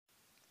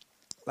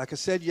Like I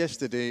said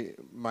yesterday,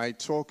 my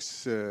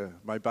talks,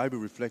 my Bible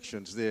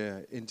reflections,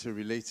 they're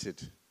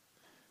interrelated.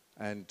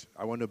 And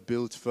I want to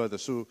build further.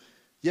 So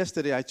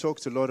yesterday I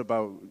talked a lot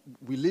about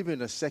we live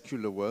in a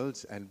secular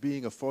world, and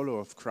being a follower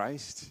of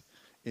Christ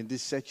in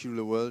this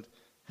secular world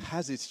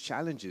has its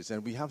challenges.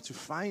 And we have to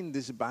find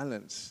this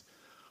balance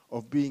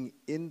of being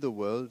in the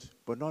world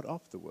but not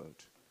of the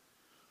world.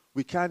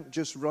 We can't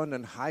just run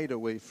and hide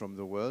away from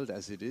the world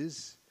as it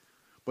is.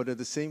 But at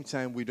the same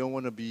time, we don't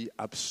want to be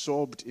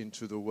absorbed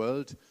into the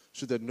world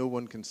so that no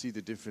one can see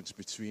the difference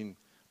between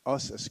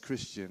us as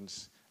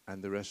Christians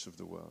and the rest of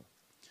the world.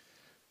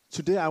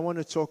 Today, I want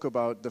to talk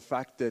about the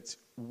fact that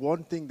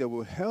one thing that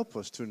will help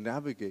us to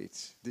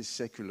navigate this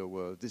secular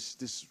world,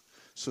 this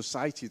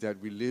society that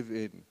we live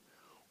in,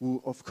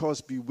 will, of course,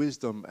 be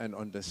wisdom and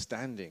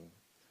understanding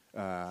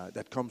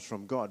that comes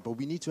from God. But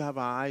we need to have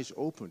our eyes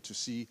open to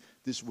see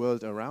this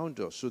world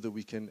around us so that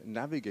we can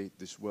navigate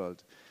this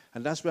world.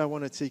 And that's where I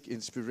want to take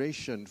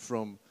inspiration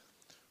from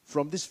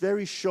this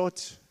very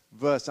short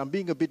verse. I'm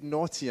being a bit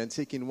naughty and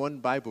taking one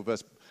Bible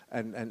verse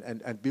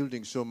and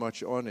building so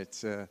much on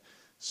it.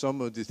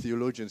 Some of the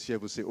theologians here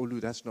will say, Olu,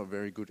 that's not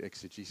very good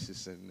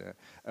exegesis and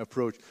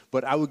approach.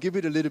 But I will give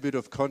it a little bit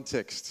of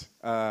context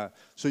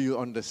so you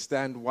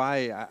understand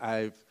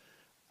why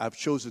I've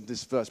chosen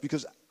this verse.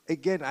 Because,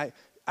 again,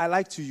 I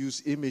like to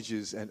use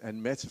images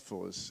and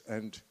metaphors.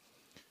 And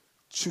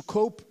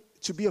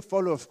to be a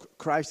follower of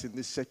Christ in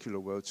this secular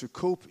world, to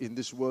cope in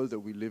this world that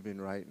we live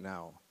in right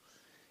now,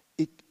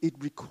 it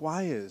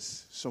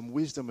requires some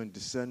wisdom and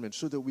discernment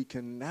so that we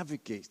can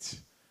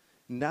navigate.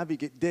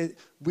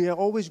 We are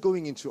always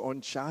going into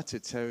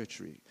uncharted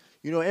territory.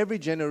 You know, every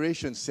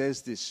generation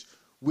says this.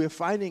 We're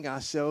finding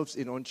ourselves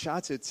in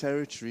uncharted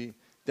territory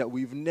that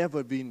we've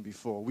never been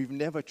before. We've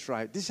never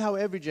tried. This is how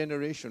every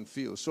generation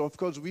feels. So, of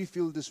course, we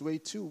feel this way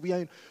too.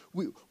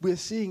 We're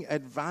seeing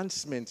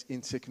advancement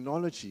in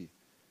technology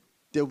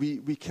that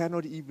we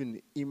cannot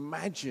even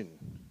imagine.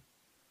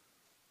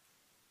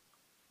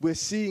 We're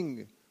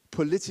seeing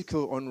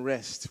political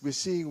unrest. We're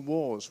seeing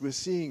wars. We're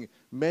seeing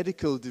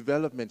medical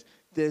development.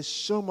 There's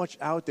so much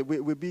out there.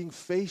 We're being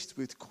faced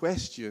with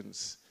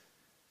questions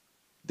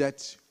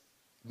that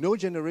no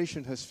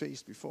generation has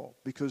faced before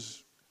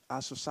because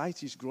our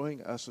society is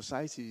growing. Our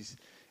society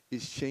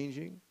is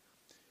changing.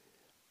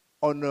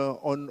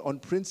 On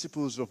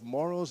principles of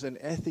morals and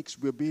ethics,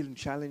 we're being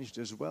challenged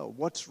as well.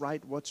 What's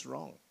right? What's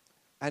wrong?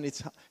 And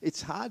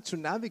it's hard to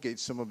navigate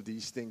some of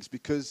these things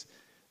because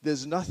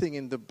there's nothing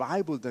in the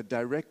Bible that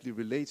directly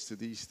relates to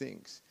these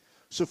things.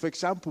 So, for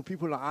example,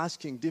 people are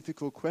asking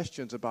difficult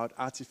questions about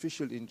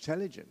artificial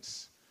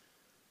intelligence.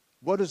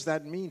 What does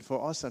that mean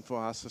for us and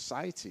for our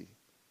society?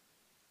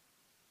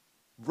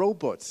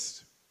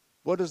 Robots,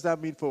 what does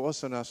that mean for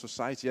us and our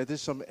society? Yeah,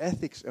 there's some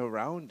ethics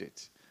around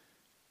it.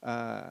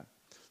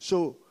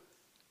 So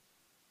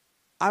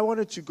I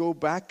wanted to go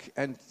back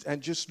and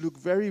just look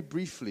very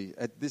briefly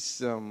at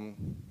this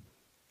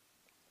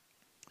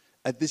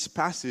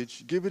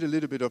passage, give it a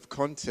little bit of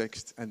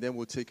context, and then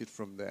we'll take it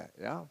from there.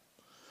 Yeah?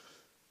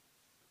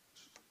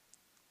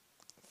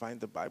 Find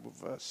the Bible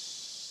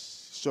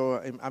verse. So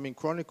I'm in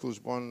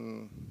Chronicles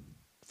 1,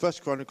 1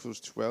 Chronicles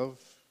 12,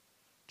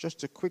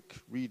 just a quick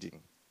reading,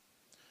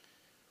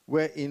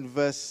 where in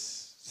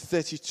verse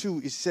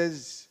 32 it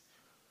says,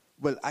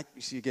 well, I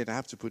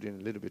have to put in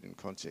a little bit in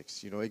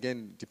context. You know,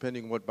 again,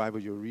 depending on what Bible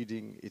you're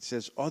reading, it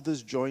says,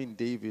 others joined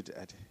David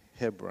at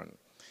Hebron.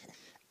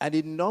 And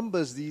it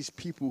numbers these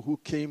people who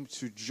came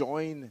to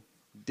join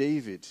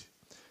David.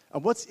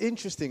 And what's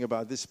interesting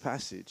about this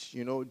passage,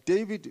 you know,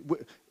 David,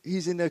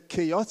 he's in a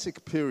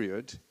chaotic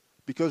period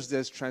because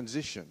there's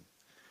transition.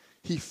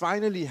 He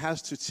finally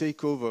has to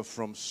take over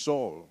from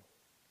Saul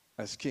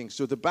as king.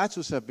 So the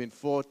battles have been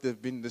fought,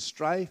 there've been the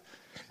strife,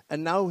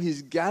 and now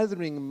he's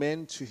gathering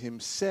men to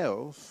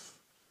himself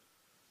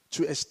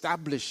to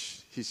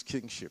establish his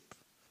kingship.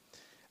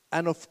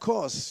 And of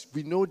course,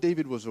 we know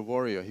David was a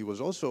warrior. He was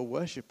also a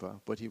worshiper,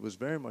 but he was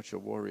very much a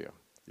warrior,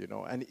 you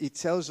know. And it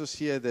tells us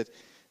here that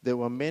there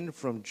were men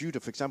from Judah,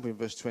 for example, in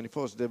verse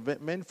 24, so there were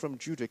men from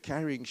Judah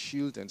carrying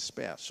shield and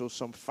spear, so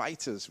some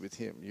fighters with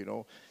him, you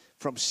know.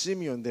 From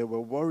Simeon, there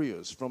were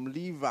warriors. From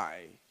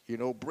Levi, you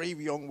know,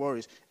 brave young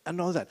warriors, and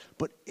all that.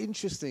 But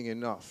interesting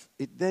enough,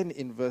 it then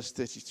in verse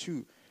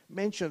 32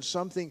 mentions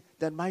something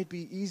that might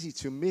be easy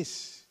to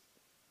miss.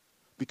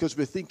 Because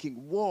we're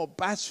thinking, war,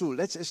 battle,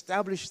 let's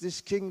establish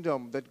this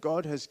kingdom that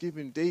God has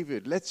given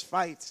David. Let's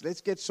fight,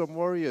 let's get some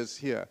warriors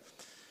here.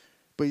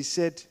 But he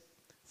said,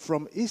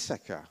 from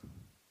Issachar,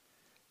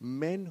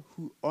 men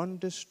who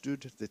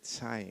understood the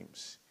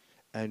times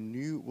and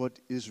knew what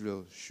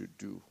Israel should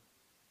do.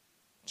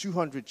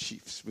 200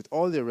 chiefs with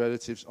all their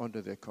relatives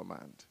under their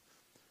command.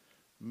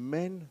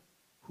 Men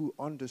who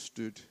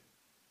understood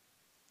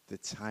the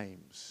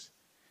times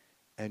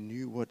and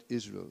knew what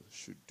Israel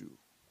should do.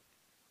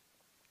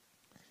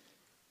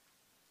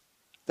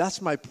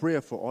 That's my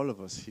prayer for all of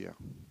us here.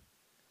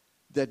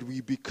 That we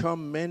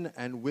become men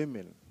and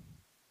women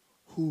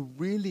who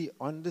really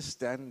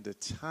understand the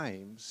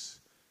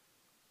times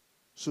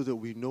so that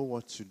we know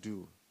what to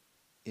do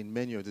in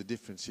many of the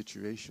different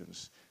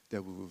situations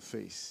that we will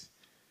face.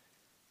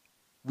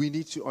 We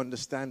need to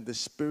understand the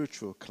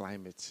spiritual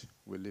climate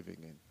we're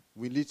living in.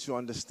 We need to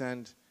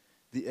understand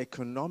the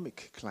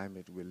economic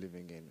climate we're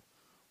living in.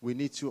 We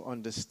need to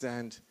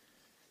understand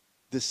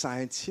the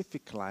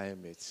scientific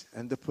climate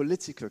and the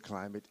political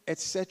climate,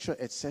 etc.,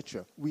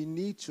 etc. We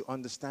need to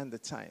understand the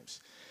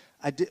times.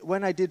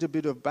 When I did a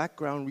bit of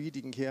background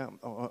reading here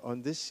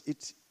on this,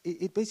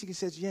 it basically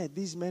says,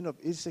 these men of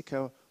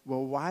Issachar were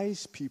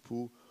wise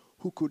people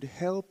who could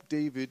help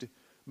David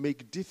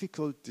make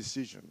difficult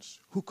decisions,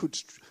 who could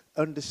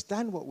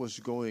understand what was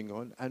going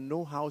on and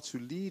know how to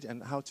lead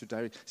and how to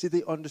direct. See,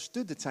 they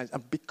understood the times.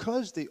 And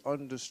because they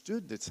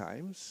understood the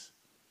times,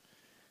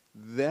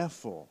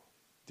 therefore,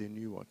 they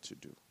knew what to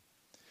do.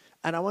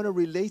 And I want to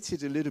relate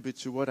it a little bit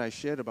to what I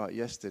shared about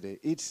yesterday.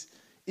 It's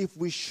if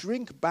we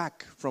shrink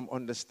back from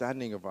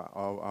understanding of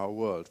our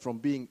world, from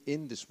being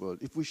in this world,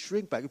 if we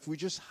shrink back, if we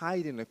just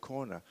hide in a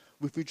corner,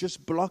 if we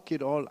just block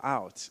it all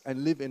out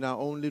and live in our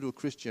own little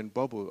Christian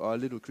bubble or a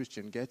little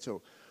Christian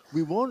ghetto,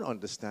 we won't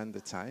understand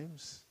the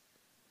times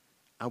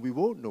and we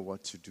won't know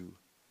what to do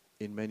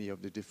in many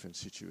of the different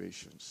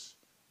situations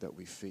that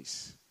we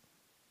face.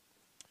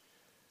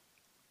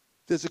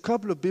 There's a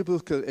couple of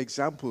biblical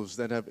examples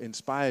that have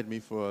inspired me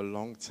for a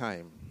long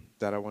time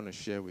that I want to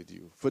share with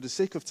you. For the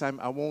sake of time,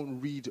 I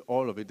won't read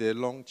all of it. They're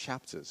long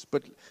chapters.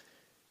 But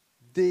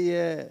they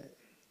are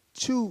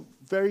two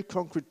very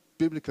concrete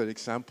biblical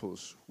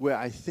examples where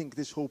I think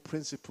this whole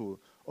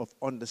principle of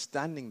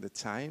understanding the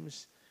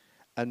times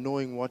and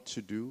knowing what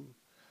to do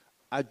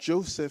are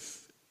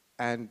Joseph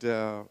and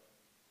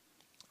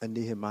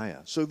Nehemiah.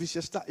 So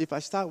if I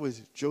start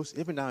with Joseph,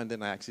 every now and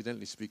then I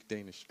accidentally speak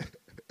Danish.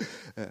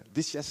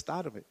 Hvis jeg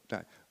starter med,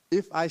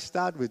 if I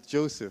start with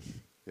Joseph,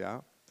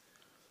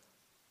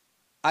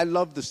 I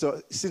love the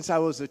story. Since I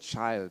was a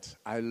child,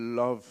 I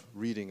love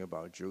reading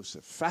about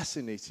Joseph.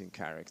 Fascinating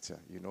character,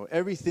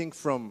 everything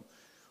from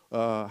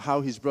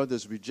how his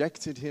brothers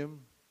rejected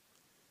him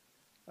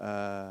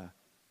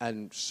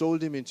and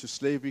sold him into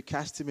slavery,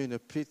 cast him in a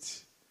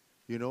pit,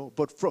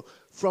 But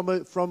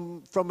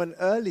from an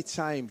early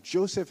time,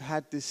 Joseph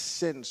had this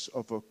sense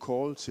of a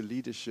call to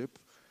leadership,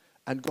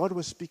 and God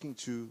was speaking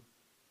to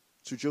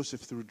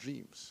Joseph through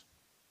dreams.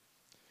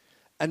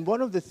 And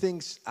one of the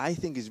things I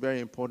think is very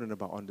important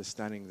about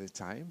understanding the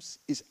times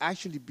is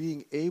actually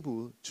being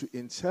able to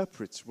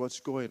interpret what's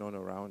going on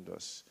around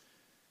us.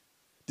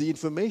 The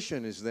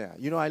information is there.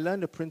 I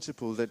learned a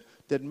principle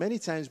that many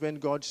times when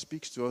God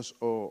speaks to us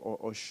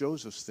or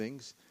shows us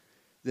things,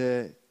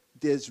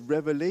 there's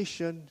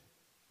revelation,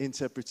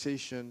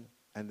 interpretation,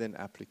 and then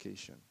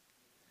application.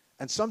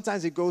 And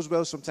sometimes it goes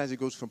well, sometimes it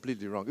goes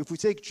completely wrong. If we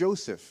take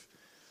Joseph,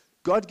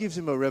 God gives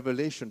him a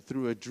revelation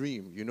through a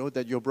dream,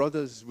 that your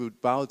brothers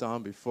would bow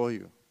down before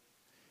you.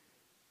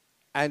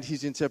 And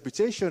his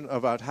interpretation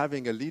about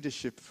having a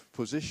leadership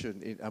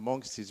position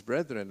amongst his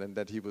brethren and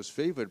that he was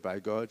favored by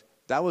God,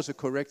 that was a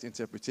correct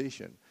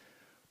interpretation.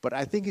 But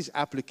I think his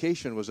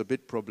application was a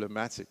bit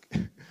problematic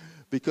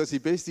because he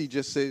basically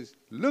just says,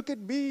 look at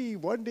me,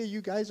 one day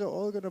you guys are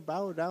all going to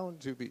bow down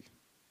to me.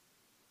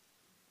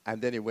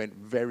 And then it went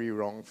very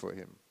wrong for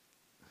him.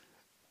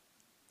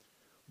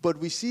 But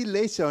we see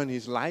later in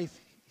his life,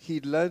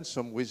 he learned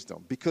some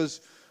wisdom because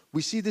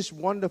we see this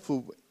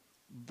wonderful,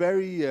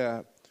 very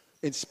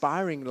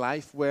inspiring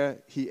life where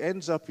he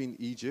ends up in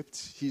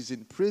Egypt. He's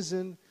in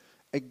prison,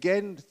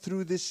 again,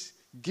 through this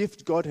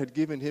gift God had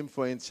given him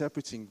for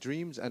interpreting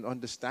dreams and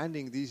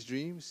understanding these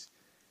dreams.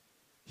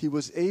 He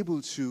was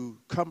able to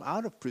come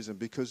out of prison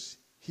because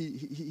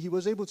he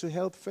was able to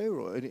help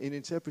Pharaoh in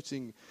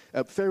interpreting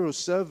Pharaoh's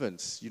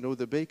servants,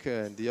 the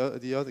baker and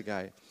the other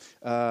guy.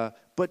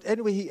 But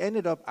anyway, he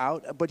ended up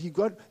out. But he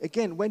got,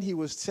 again, when he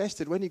was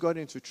tested, when he got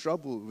into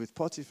trouble with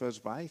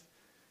Potiphar's wife,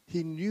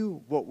 he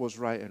knew what was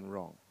right and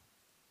wrong.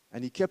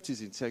 And he kept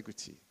his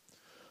integrity.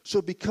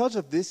 So because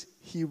of this,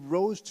 he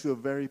rose to a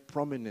very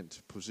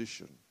prominent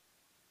position.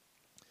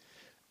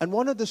 And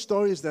one of the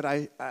stories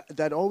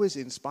that always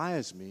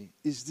inspires me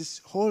is this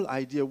whole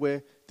idea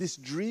where this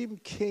dream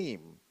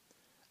came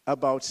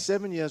about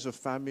 7 years of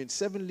famine,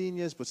 7 lean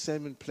years, but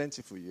 7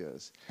 plentiful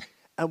years.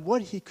 And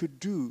what he could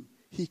do,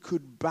 he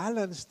could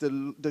balance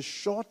the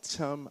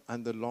short-term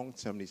and the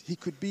long-term needs. He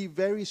could be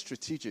very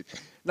strategic.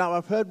 Now,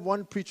 I've heard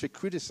one preacher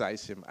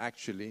criticize him,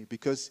 actually,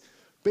 because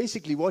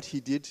basically what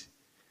he did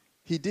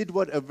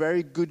what a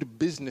very good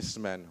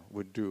businessman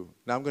would do.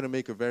 Now, I'm going to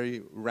make a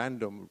very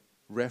random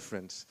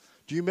reference.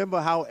 Do you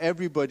remember how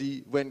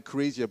everybody went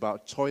crazy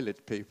about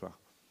toilet paper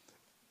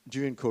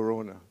during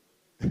Corona?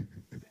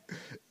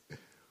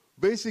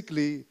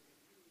 Basically,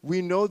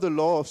 we know the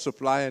law of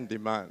supply and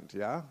demand,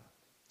 yeah?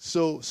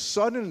 So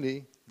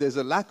suddenly, there's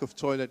a lack of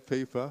toilet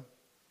paper.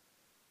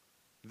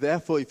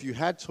 Therefore, if you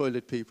had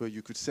toilet paper,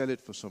 you could sell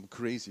it for some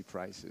crazy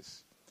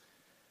prices.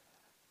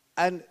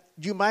 And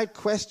you might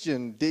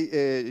question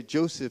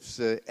Joseph's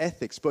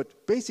ethics,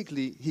 but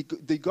basically,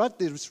 they got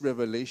this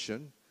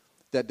revelation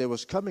that there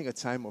was coming a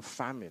time of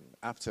famine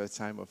after a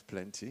time of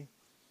plenty.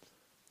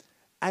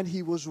 And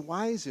he was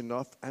wise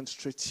enough and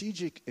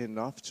strategic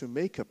enough to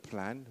make a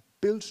plan,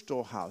 build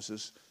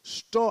storehouses,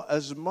 store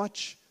as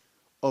much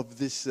of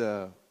this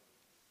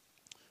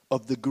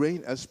of the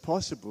grain as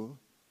possible,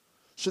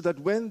 so that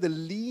when the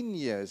lean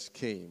years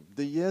came,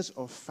 the years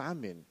of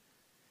famine,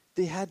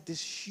 they had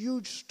this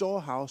huge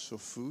storehouse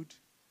of food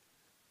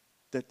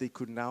that they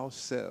could now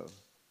sell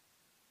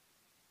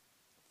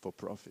for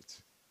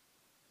profit.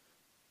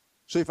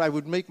 So if I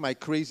would make my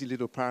crazy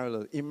little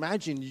parallel,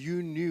 imagine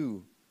you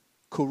knew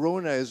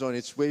Corona is on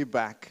its way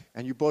back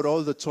and you bought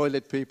all the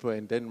toilet paper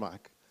in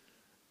Denmark.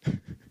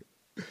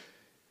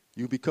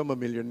 You become a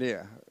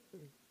millionaire.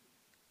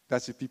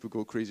 That's if people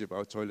go crazy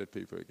about toilet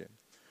paper again.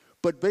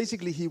 But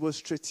basically, he was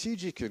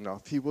strategic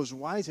enough, he was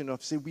wise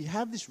enough to say, we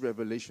have this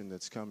revelation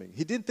that's coming.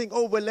 He didn't think,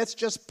 oh, well, let's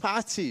just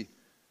party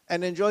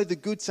and enjoy the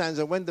good times,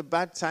 and when the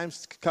bad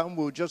times come,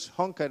 we'll just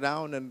hunker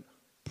down and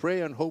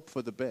pray and hope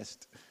for the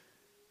best.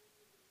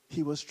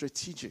 He was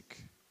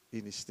strategic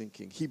in his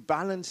thinking. He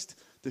balanced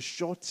the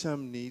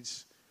short-term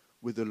needs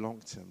with the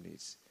long-term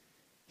needs.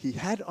 He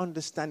had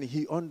understanding.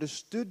 He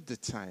understood the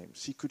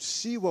times. He could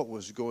see what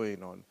was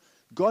going on.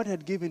 God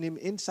had given him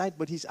insight,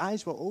 but his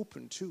eyes were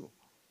open too.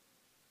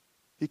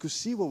 He could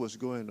see what was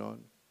going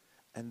on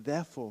and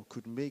therefore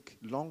could make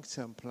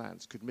long-term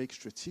plans, could make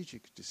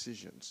strategic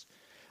decisions.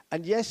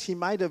 And yes, he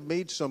might have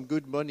made some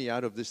good money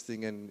out of this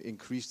thing and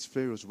increased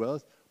Pharaoh's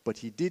wealth, but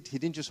he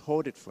didn't just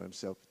hoard it for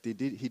himself. He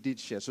did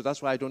share. So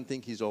that's why I don't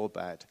think he's all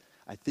bad.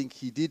 I think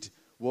he did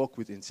walk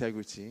with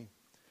integrity,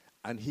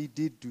 and he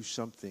did do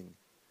something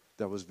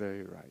that was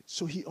very right.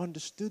 So he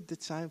understood the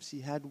times. He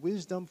had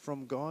wisdom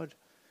from God,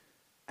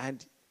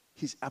 and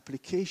his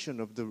application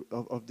of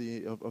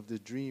the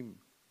dream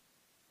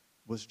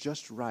was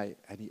just right,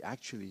 and he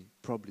actually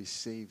probably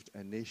saved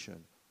a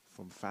nation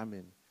from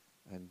famine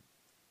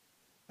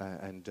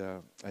and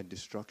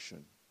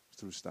destruction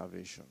through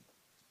starvation.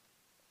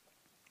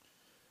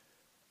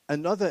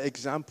 Another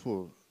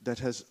example that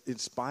has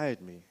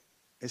inspired me,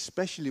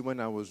 especially when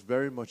I was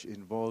very much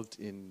involved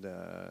in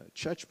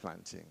church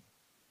planting,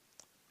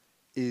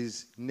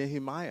 is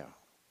Nehemiah,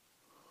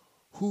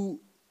 who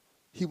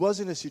he was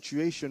in a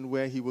situation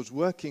where he was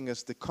working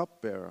as the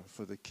cupbearer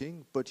for the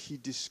king, but he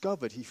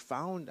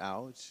found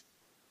out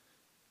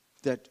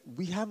that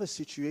we have a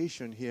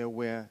situation here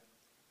where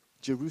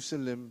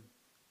Jerusalem,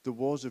 the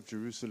walls of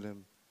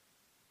Jerusalem,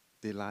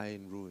 they lie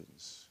in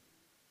ruins.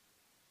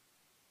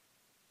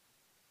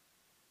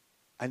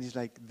 And he's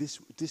like, this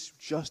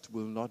just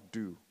will not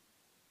do.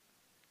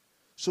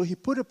 So he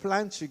put a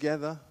plan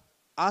together,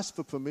 asked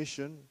for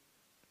permission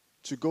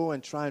to go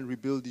and try and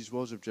rebuild these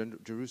walls of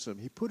Jerusalem.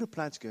 He put a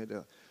plan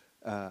together,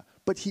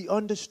 but he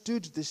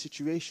understood the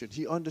situation.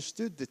 He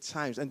understood the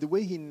times. And the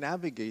way he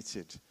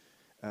navigated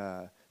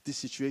this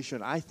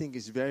situation, I think,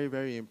 is very,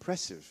 very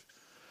impressive.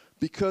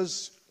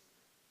 Because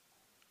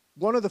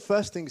one of the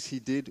first things he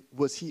did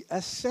was he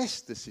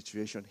assessed the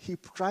situation. He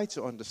tried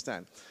to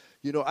understand.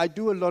 You know, I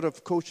do a lot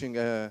of coaching.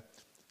 I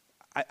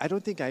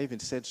don't think I even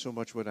said so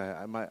much what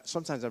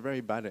sometimes I'm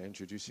very bad at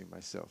introducing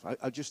myself.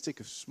 I'll just take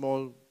a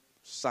small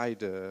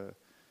side,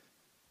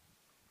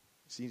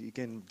 see,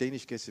 again,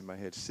 Danish gets in my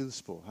head,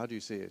 Silsborg, how do you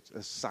say it?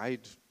 A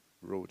side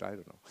road, I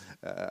don't know.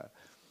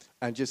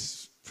 And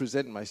just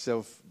present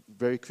myself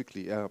very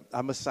quickly.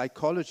 I'm a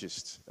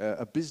psychologist,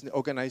 a business,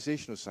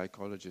 organizational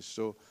psychologist.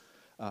 So,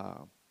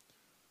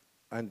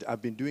 and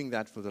I've been doing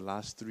that for the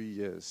last 3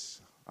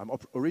 years. I'm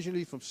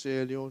originally from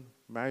Sierra Leone,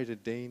 married a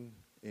Dane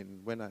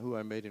who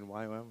I met in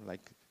YWAM,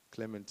 like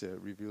Clement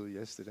revealed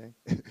yesterday.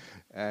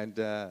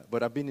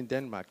 But I've been in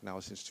Denmark now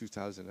since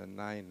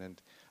 2009,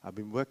 and I've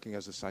been working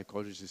as a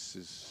psychologist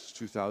since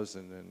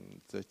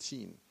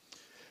 2013.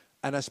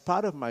 And as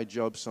part of my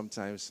job,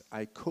 sometimes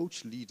I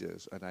coach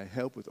leaders and I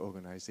help with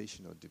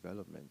organizational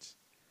development.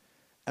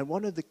 And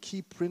one of the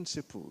key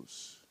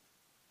principles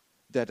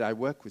that I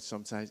work with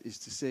sometimes is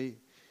to say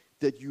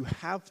that you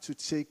have to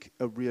take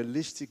a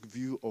realistic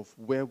view of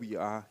where we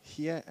are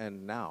here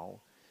and now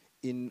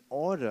in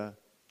order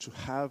to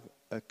have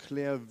a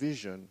clear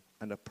vision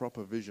and a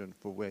proper vision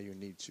for where you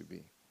need to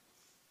be.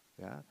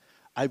 Yeah,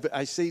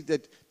 I say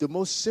that the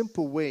most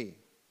simple way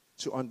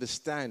to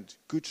understand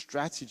good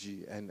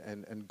strategy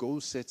and goal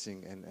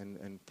setting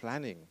and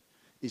planning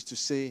is to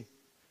say,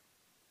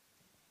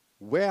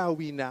 where are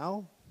we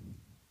now?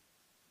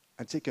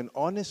 And take an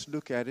honest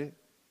look at it,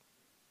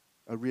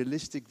 a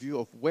realistic view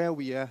of where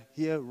we are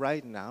here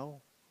right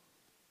now.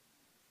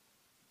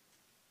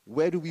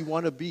 Where do we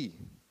want to be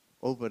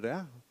over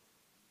there?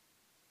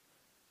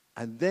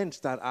 And then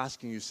start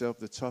asking yourself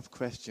the tough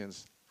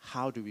questions.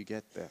 How do we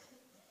get there?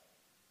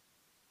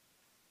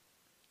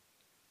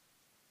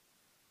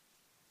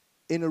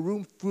 In a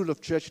room full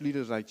of church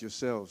leaders like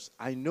yourselves,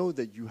 I know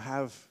that you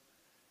have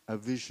a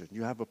vision,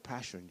 you have a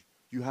passion,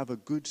 you have a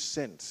good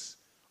sense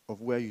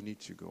of where you need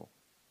to go,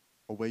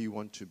 or where you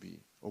want to be,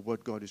 or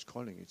what God is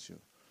calling you to.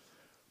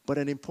 But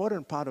an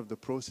important part of the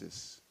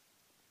process,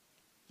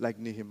 like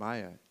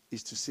Nehemiah,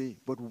 is to say,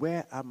 but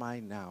where am I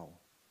now?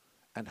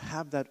 And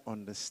have that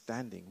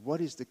understanding.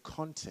 What is the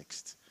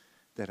context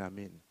that I'm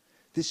in?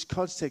 This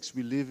context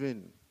we live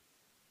in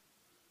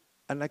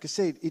And like I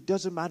said, it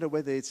doesn't matter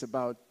whether it's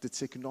about the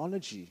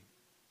technology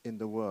in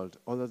the world,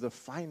 or the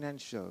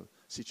financial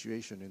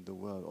situation in the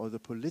world, or the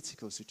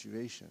political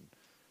situation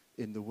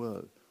in the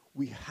world.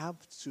 We have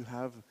to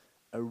have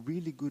a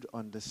really good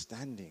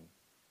understanding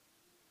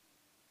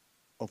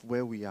of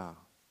where we are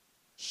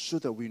so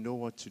that we know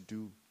what to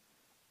do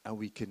and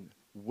we can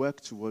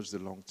work towards the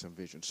long-term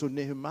vision. So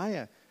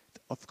Nehemiah,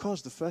 of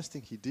course, the first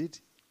thing he did,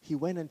 he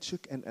went and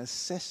took an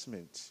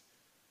assessment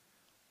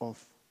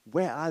of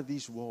where are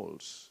these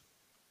walls?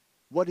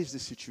 What is the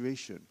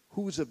situation?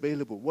 Who's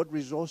available? What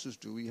resources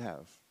do we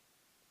have?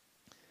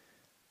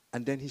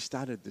 And then he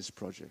started this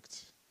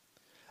project.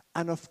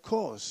 And of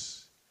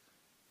course,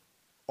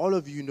 all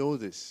of you know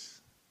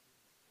this.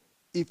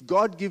 If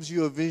God gives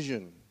you a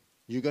vision,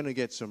 you're going to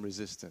get some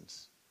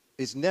resistance.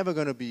 It's never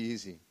going to be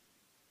easy.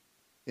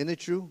 Isn't it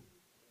true?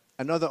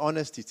 Another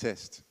honesty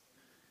test.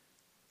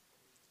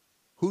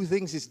 Who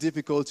thinks it's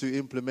difficult to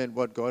implement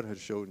what God has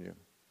shown you?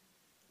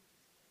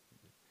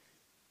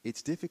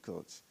 It's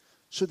difficult.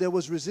 So there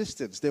was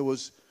resistance. There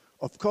was,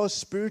 of course,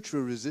 spiritual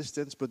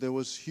resistance, but there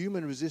was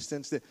human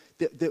resistance.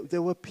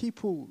 There were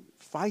people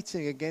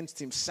fighting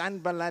against him.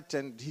 Sanballat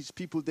and his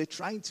people, they're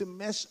trying to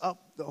mess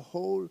up the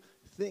whole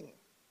thing.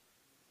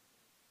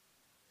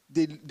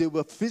 They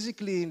were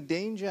physically in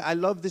danger. I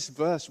love this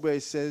verse where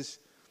it says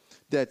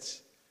that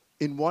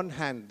in one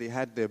hand they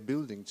had their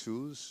building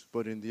tools,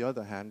 but in the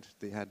other hand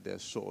they had their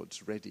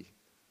swords ready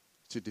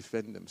to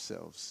defend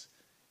themselves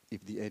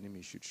if the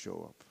enemy should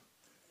show up.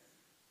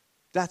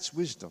 That's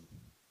wisdom.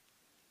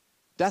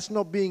 That's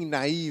not being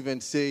naive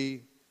and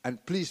say,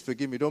 and please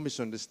forgive me, don't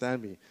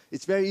misunderstand me.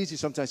 It's very easy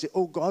sometimes to say,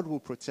 oh, God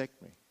will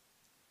protect me.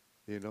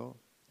 You know?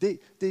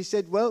 They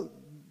said, well,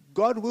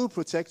 God will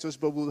protect us,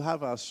 but we'll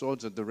have our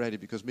swords at the ready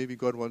because maybe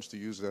God wants to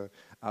use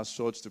our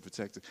swords to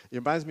protect us. It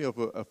reminds me of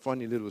a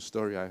funny little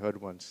story I heard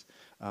once.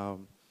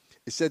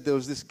 It said there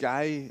was this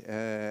guy,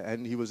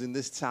 and he was in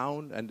this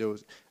town, and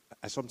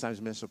I sometimes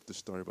mess up the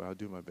story, but I'll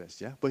do my best,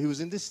 yeah? But he was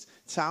in this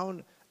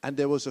town, and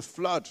there was a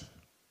flood.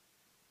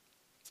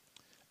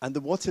 And the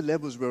water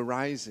levels were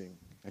rising.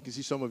 I can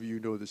see some of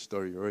you know this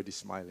story. You're already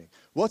smiling.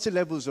 Water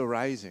levels are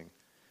rising.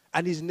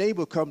 And his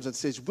neighbor comes and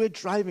says, we're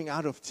driving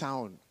out of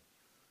town.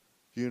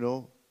 You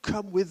know,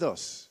 come with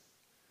us.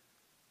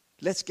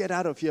 Let's get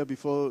out of here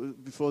before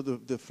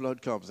the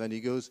flood comes. And he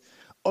goes,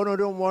 oh, no,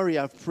 don't worry.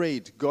 I've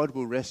prayed. God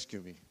will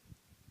rescue me.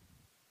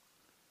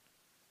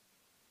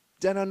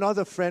 Then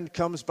another friend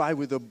comes by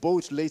with a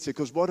boat later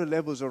because water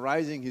levels are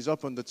rising. He's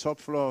up on the top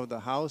floor of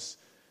the house.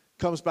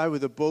 Comes by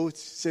with a boat,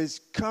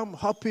 says, come,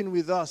 hop in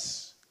with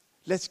us.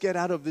 Let's get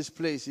out of this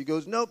place. He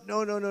goes, nope,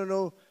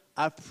 no.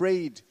 I've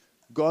prayed.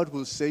 God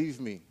will save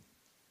me.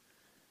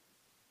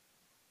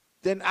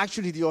 Then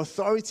actually the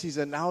authorities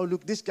are now,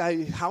 look, this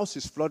guy's house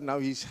is flooded now.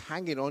 He's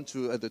hanging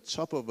onto at the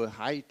top of a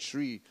high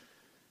tree.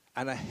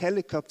 And a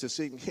helicopter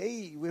saying,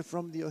 hey, we're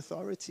from the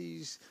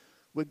authorities.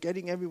 We're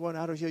getting everyone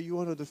out of here. You're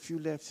one of the few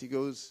left. He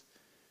goes,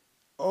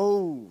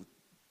 oh,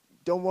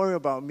 don't worry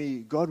about me.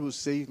 God will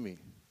save me.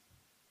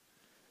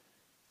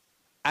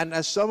 And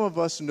as some of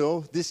us know,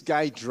 this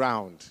guy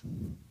drowned.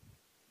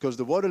 Because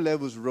the water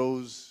levels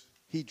rose,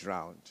 he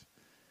drowned.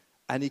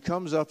 And he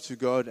comes up to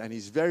God and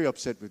he's very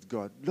upset with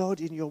God. Lord,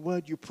 in your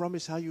word, you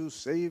promise how you'll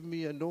save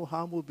me and no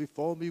harm will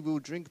befall me. We'll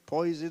drink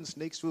poison,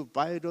 snakes will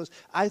bite us.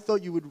 I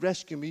thought you would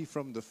rescue me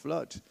from the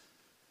flood.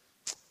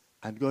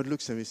 And God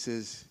looks at him, he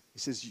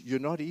says, you're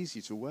not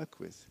easy to work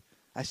with.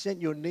 I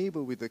sent your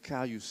neighbor with a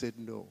car, you said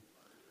no.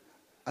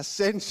 I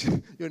sent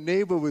your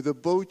neighbor with a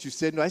boat, you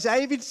said no. I said,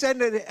 I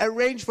even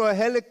arranged for a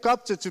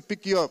helicopter to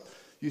pick you up.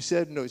 You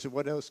said no. He said,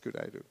 what else could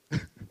I do?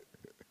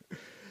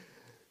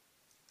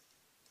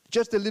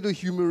 Just a little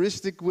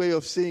humoristic way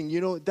of saying,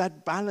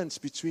 that balance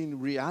between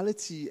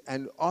reality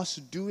and us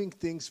doing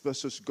things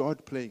versus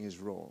God playing his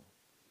role.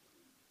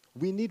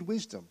 We need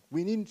wisdom.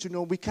 We need to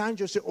know. We can't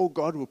just say, oh,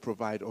 God will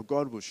provide, or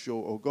God will show,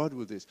 or God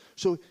will this.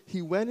 So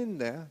he went in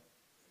there,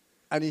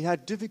 and he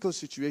had difficult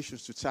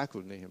situations to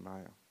tackle,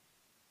 Nehemiah.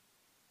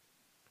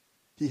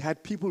 He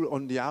had people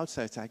on the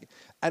outside attacking.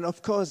 And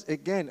of course,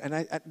 again,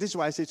 and this is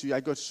why I say to you,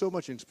 I got so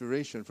much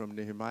inspiration from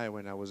Nehemiah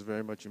when I was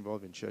very much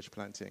involved in church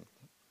planting,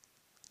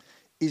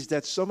 is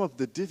that some of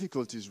the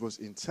difficulties was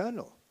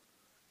internal.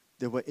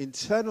 There were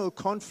internal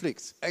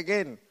conflicts.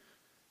 Again,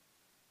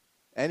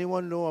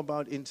 anyone know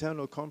about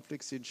internal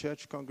conflicts in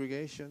church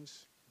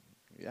congregations?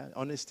 Yeah,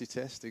 honesty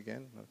test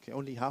again. Okay,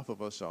 only half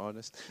of us are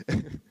honest.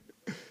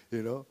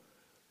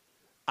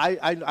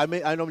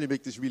 I normally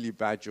make this really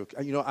bad joke.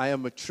 I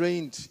am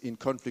trained in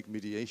conflict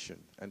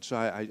mediation, and so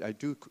I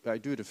do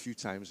it a few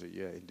times a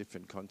year in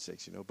different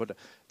contexts. But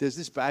there's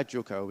this bad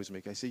joke I always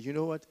make. I say, you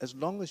know what? As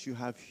long as you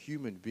have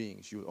human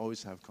beings, you'll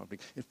always have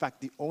conflict. In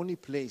fact, the only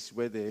place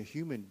where there are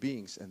human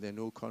beings and there's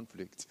no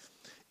conflict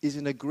is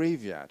in a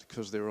graveyard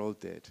because they're all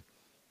dead.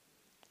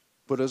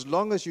 But as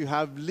long as you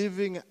have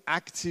living,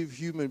 active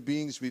human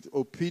beings with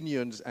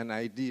opinions and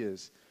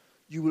ideas,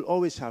 you will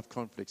always have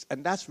conflicts,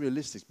 and that's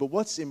realistic. But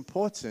what's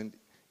important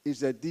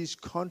is that these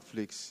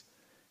conflicts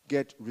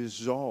get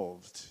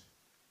resolved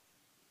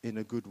in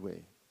a good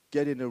way.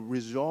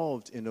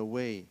 resolved in a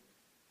way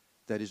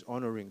that is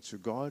honoring to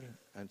God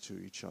and to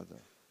each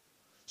other.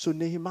 So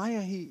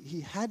Nehemiah,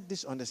 he had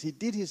this on us. He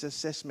did his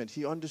assessment.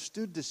 He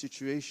understood the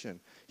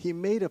situation. He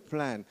made a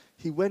plan.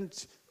 He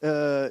went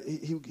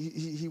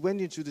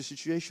into the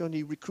situation.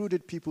 He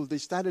recruited people. They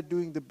started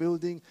doing the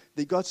building.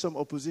 They got some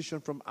opposition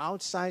from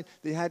outside.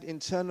 They had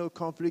internal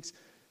conflicts.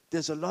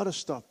 There's a lot of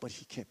stuff, but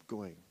he kept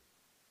going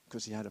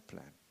because he had a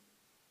plan.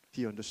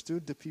 He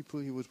understood the people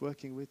he was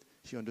working with.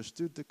 He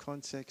understood the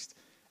context,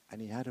 and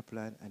he had a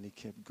plan, and he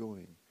kept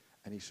going,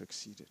 and he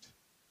succeeded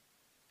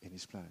in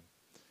his plan.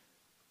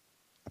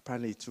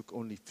 Apparently, it took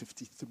only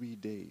 53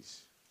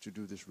 days to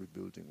do this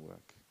rebuilding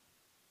work.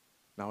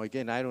 Now,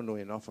 again, I don't know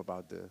enough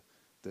about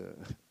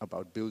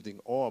about building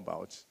or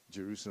about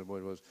Jerusalem, what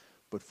it was,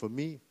 but for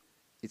me,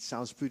 it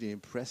sounds pretty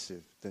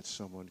impressive that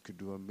someone could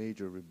do a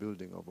major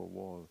rebuilding of a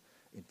wall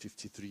in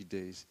 53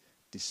 days,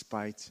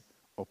 despite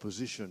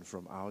opposition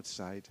from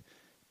outside,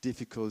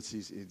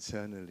 difficulties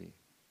internally.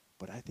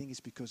 But I think it's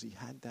because he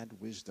had that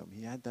wisdom,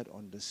 he had that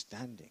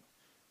understanding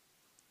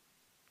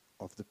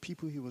of the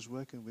people he was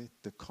working with,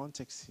 the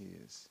context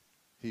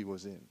he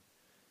was in.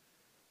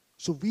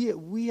 So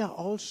we are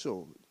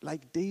also,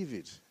 like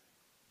David,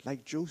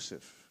 like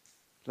Joseph,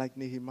 like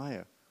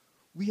Nehemiah,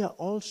 we are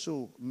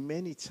also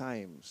many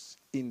times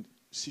in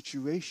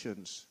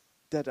situations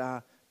that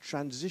are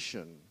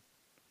transition,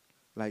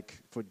 like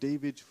for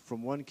David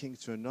from one king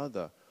to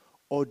another,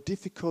 or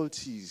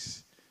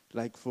difficulties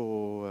like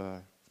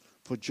for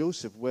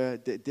Joseph, where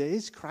there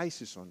is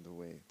crisis on the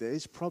way, there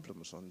is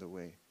problems on the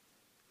way.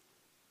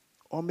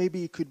 Or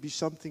maybe it could be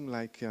something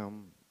like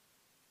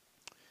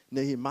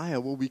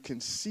Nehemiah, where we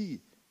can see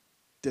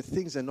that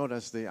things are not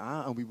as they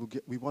are, and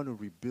we want to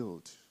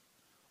rebuild,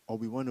 or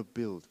we want to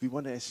build. We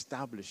want to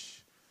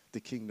establish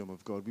the kingdom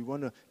of God. We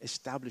want to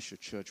establish a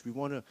church. We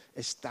want to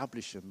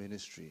establish a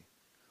ministry.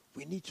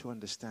 We need to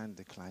understand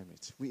the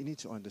climate. We need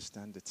to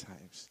understand the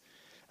times.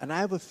 And I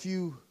have a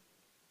few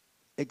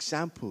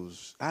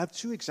examples. I have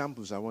 2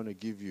 examples I want to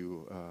give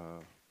you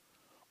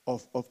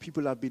of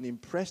people I've been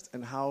impressed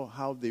and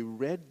how they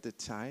read the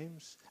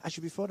times.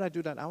 Actually, before I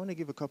do that, I want to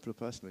give a couple of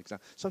personal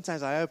examples.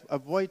 Sometimes I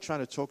avoid trying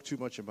to talk too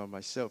much about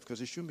myself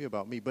because it shouldn't be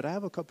about me. But I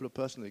have a couple of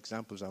personal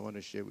examples I want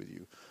to share with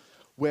you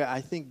where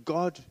I think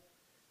God,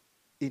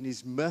 in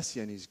his mercy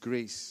and his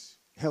grace,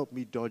 helped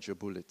me dodge a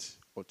bullet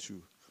or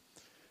 2.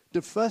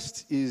 The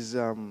first is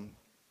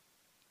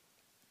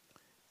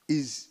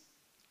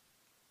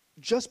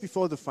just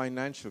before the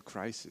financial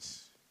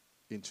crisis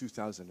in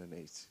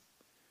 2008.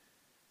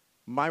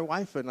 My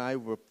wife and I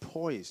were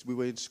poised. We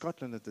were in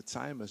Scotland at the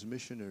time as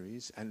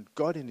missionaries, and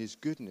God in his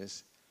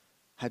goodness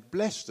had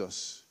blessed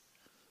us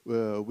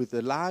with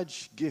a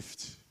large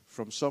gift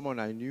from someone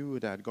I knew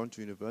that had gone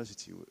to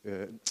university.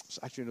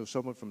 Actually, no,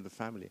 someone from the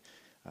family.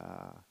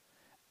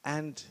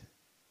 And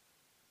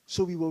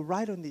so we were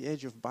right on the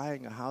edge of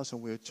buying a house,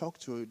 and we had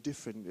talked to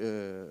different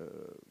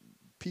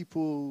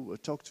people,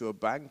 talked to a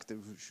bank that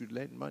should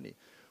lend money.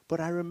 But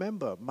I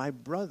remember my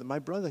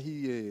brother,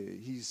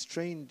 he's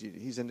trained,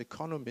 he's an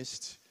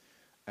economist,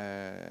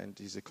 and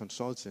he's a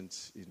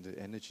consultant in the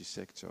energy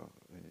sector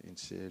in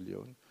Sierra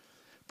Leone.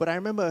 But I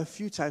remember a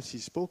few times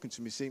he's spoken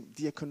to me saying,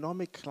 the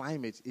economic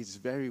climate is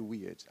very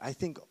weird. I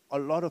think a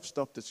lot of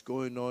stuff that's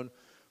going on,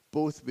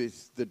 both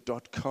with the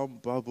dot-com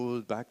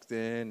bubble back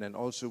then and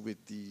also with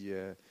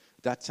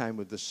that time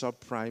with the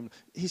subprime.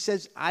 He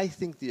says, I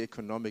think the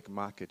economic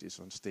market is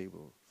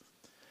unstable.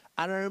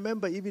 And I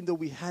remember, even though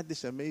we had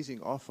this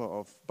amazing offer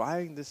of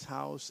buying this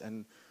house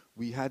and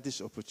we had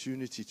this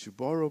opportunity to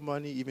borrow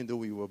money, even though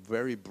we were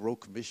very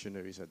broke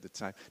missionaries at the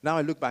time. Now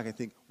I look back and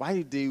think, why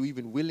are they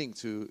even willing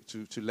to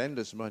lend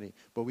us money?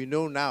 But we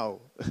know now,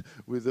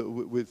 with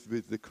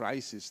the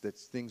crisis, that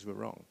things were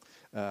wrong,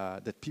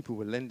 that people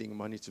were lending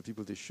money to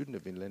people they shouldn't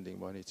have been lending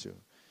money to.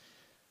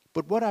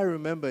 But what I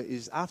remember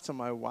is after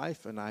my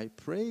wife and I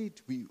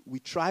prayed, we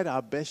tried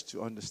our best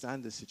to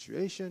understand the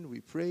situation. We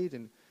prayed,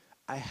 and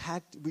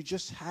we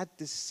just had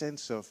this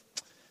sense of,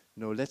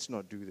 no, let's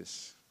not do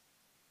this.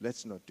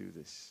 Let's not do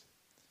this.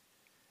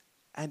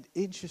 And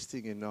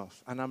interesting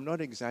enough, and I'm not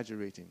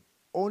exaggerating,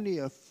 only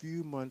a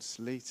few months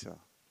later,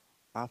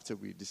 after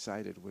we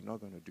decided we're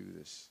not going to do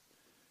this,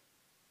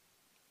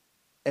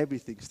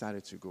 everything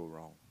started to go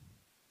wrong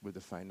with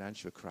the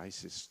financial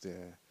crisis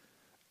there.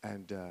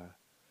 And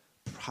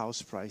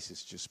house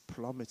prices just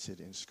plummeted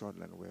in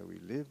Scotland where we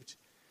lived.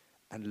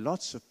 And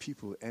lots of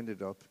people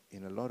ended up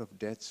in a lot of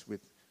debts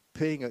with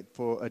paying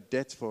for a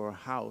debt for a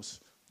house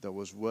that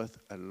was worth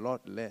a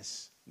lot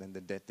less than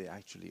the debt they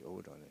actually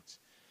owed on it.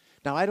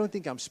 Now, I don't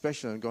think I'm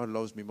special and God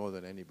loves me more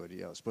than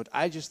anybody else, but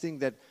I just think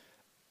that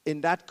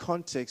in that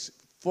context,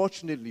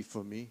 fortunately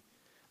for me,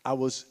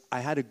 I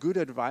had a good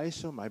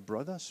advisor, my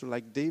brother. So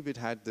like David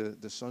had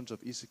the sons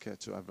of Issachar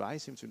to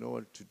advise him to know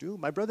what to do.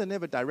 My brother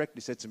never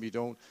directly said to me,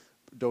 don't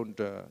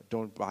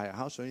buy a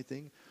house or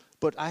anything.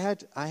 But I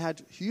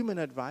had human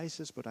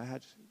advisors, but I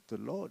had the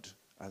Lord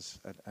as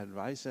an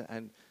advisor.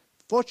 And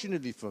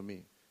fortunately for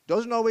me,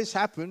 doesn't always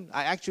happen.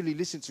 I actually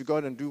listen to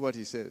God and do what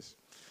he says.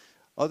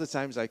 Other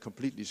times I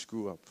completely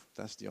screw up.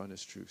 That's the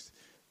honest truth,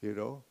 you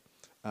know.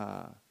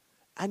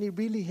 And it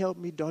really helped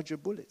me dodge a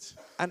bullet.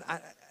 And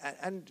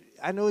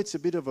I know it's a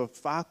bit of a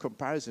far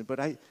comparison, but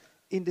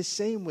in the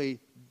same way,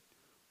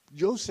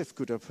 Joseph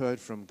could have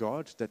heard from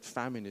God that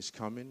famine is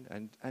coming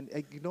and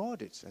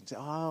ignored it and said,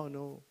 oh,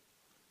 no,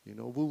 you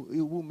know,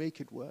 we'll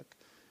make it work.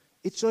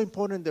 It's so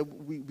important that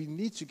we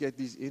need to get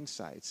these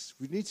insights.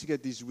 We need to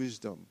get this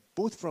wisdom,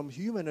 both from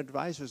human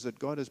advisors that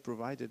God has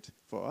provided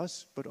for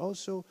us, but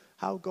also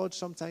how God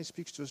sometimes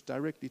speaks to us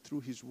directly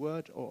through his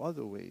word or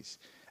other ways,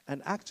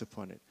 and act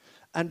upon it.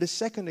 And the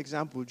second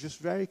example, just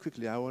very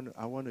quickly, I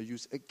want to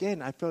use,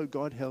 again, I felt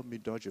God helped me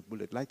dodge a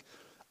bullet. Like,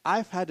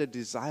 I've had a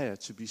desire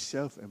to be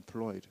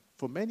self-employed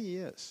for many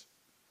years.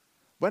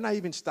 When I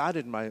even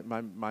started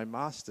my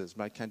master's,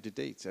 my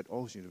candidates at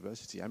Aarhus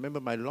University, I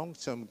remember my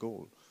long-term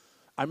goal.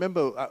 I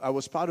remember I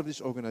was part of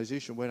this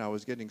organization when I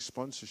was getting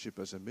sponsorship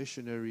as a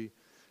missionary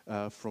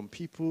from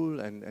people,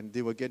 and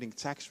they were getting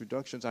tax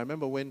reductions. I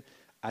remember when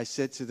I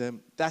said to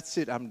them, that's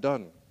it, I'm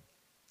done.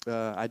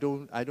 I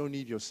don't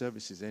need your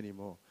services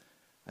anymore.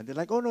 And they're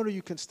like, oh, no,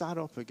 you can start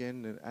up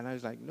again. And I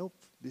was like, nope,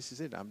 this is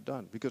it, I'm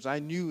done. Because I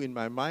knew in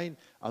my mind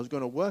I was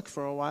going to work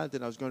for a while,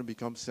 then I was going to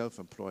become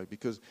self-employed.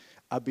 Because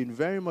I've been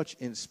very much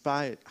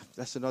inspired.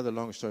 That's another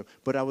long story.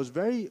 But I was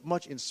very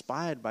much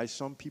inspired by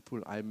some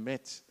people I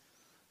met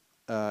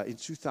in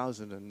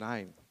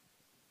 2009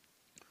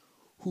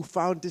 who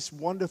found this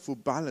wonderful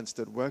balance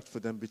that worked for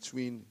them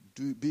between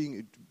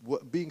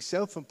being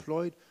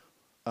self-employed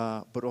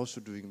but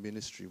also doing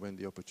ministry when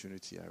the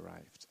opportunity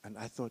arrived. And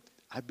I thought,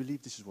 I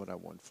believe this is what I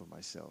want for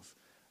myself.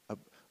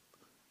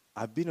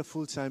 I've been a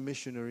full-time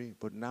missionary,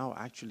 but now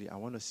actually I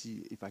want to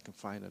see if I can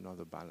find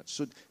another balance.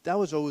 So that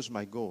was always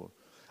my goal.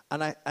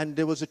 And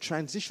there was a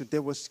transition.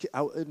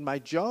 In my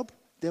job,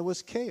 there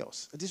was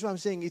chaos. This is what I'm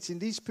saying. It's in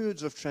these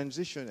periods of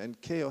transition and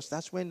chaos,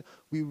 that's when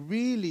we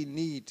really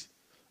need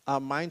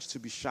our minds to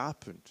be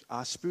sharpened,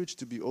 our spirits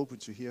to be open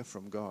to hear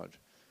from God.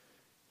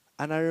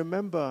 And I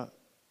remember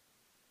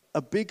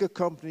a bigger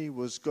company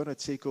was going to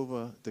take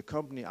over the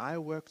company I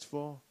worked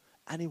for,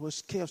 and it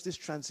was chaos, this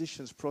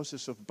transitions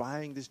process of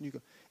buying this new.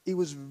 It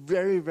was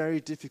very, very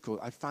difficult.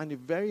 I found it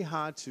very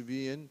hard to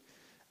be in,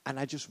 and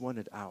I just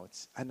wanted out.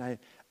 And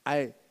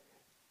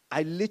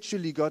I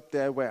literally got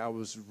there where I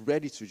was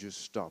ready to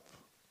just stop.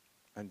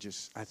 And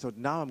I thought,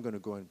 now I'm going to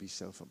go and be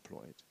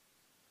self-employed.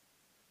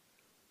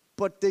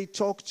 But they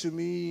talked to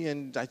me,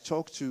 and I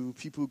talked to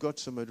people who got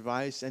some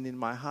advice, and in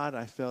my heart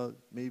I felt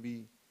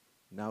maybe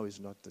now is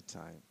not the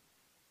time.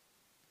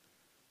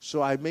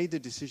 So I made the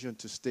decision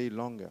to stay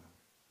longer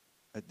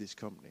at this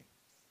company.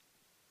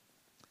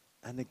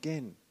 And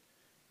again,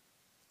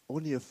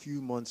 only a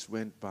few months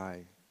went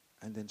by,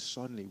 and then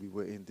suddenly we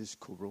were in this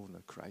corona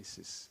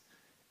crisis.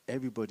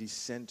 Everybody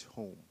sent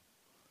home,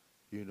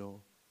 you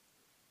know,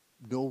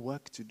 no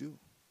work to do.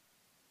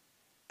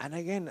 And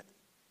again,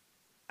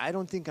 I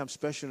don't think I'm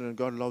special and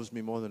God loves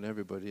me more than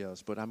everybody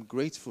else, but I'm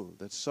grateful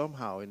that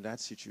somehow in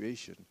that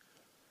situation,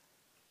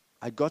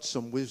 I got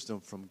some wisdom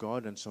from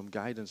God and some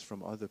guidance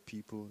from other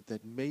people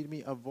that made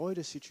me avoid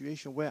a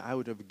situation where I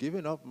would have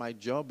given up my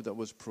job that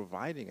was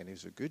providing, and it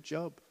was a good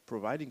job,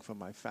 providing for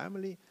my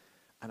family,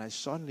 and I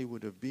suddenly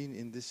would have been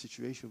in this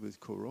situation with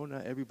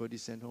Corona, everybody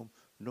sent home,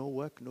 no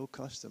work, no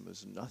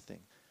customers, nothing.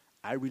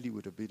 I really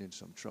would have been in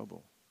some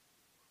trouble.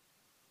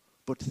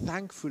 But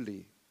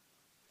thankfully,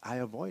 I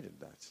avoided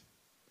that.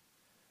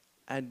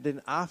 And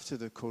then after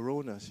the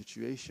Corona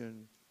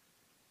situation,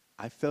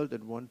 I felt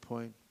at one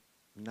point,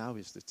 now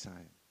is the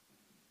time.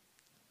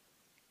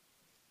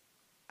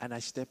 And I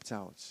stepped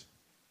out.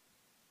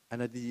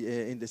 And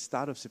in the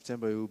start of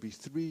September, it will be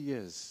 3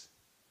 years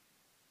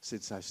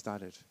since I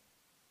started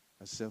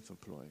as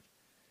self-employed.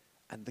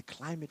 And the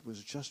climate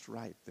was just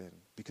right then,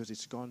 because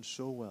it's gone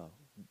so well.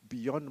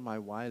 Beyond my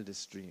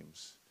wildest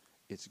dreams,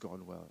 it's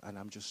gone well. And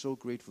I'm just so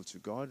grateful to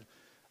God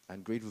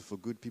and grateful for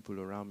good people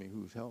around me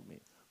who've helped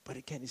me. But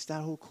again, it's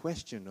that whole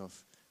question of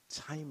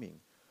timing,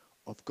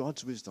 of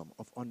God's wisdom,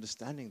 of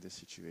understanding the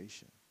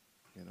situation,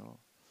 you know.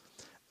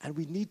 And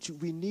we need to,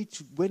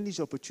 when these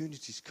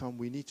opportunities come,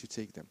 we need to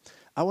take them.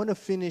 I want to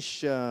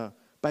finish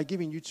by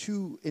giving you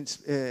two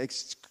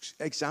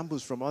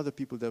examples from other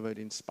people that have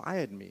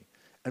inspired me,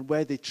 and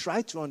where they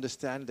try to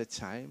understand the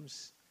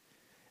times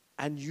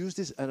and use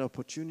this as an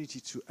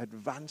opportunity to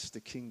advance the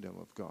kingdom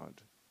of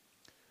God.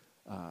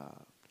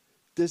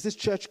 There's this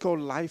church called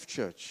Life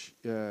Church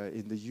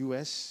in the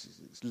U.S.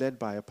 It's led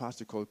by a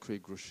pastor called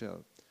Craig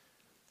Rochelle.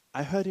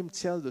 I heard him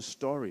tell the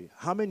story.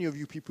 How many of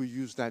you people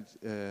use that,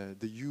 the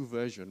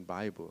YouVersion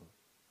Bible?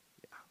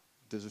 Yeah,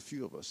 there's a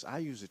few of us. I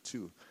use it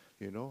too,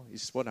 you know.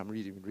 It's what I'm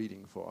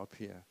reading for up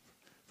here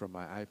from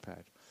my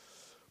iPad.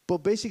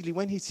 But basically,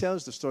 when he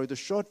tells the story, the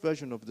short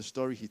version of the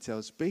story he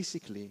tells,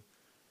 basically,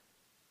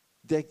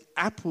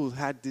 Apple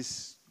had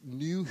this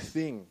new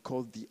thing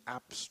called the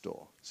App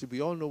Store. See,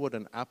 we all know what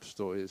an App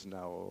Store is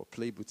now, or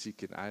Play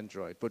Boutique in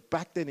Android. But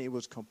back then, it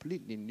was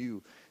completely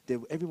new.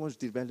 Everyone's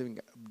developing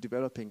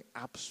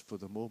apps for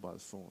the mobile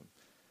phone.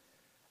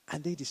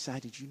 And they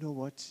decided, you know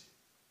what?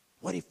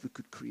 What if we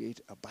could create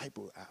a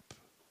Bible app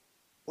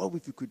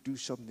what if we could do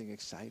something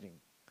exciting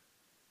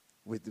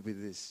with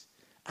this?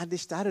 And they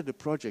started a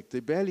project. They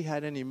barely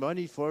had any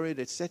money for it,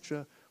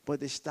 etc. But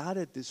they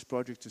started this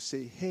project to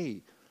say,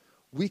 hey,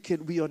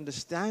 we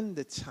understand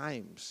the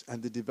times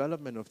and the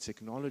development of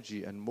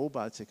technology and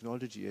mobile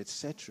technology,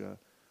 etc.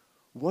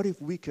 What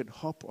if we could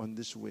hop on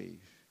this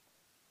wave?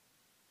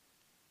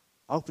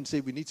 I often say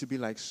we need to be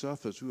like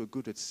surfers who are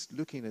good at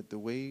looking at the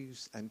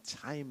waves and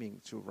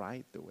timing to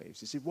ride the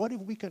waves. You see, what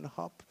if we can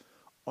hop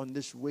on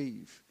this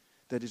wave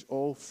that is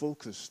all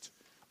focused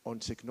on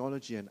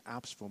technology and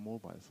apps for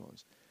mobile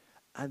phones?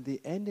 And they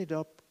ended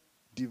up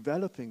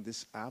developing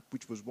this app,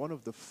 which was one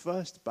of the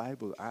first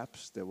Bible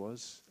apps there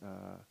was.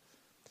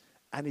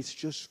 And it's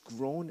just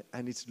grown,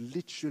 and it's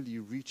literally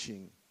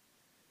reaching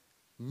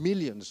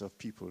millions of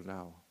people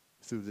now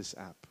through this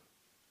app.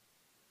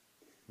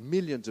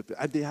 Millions of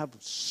people. And they have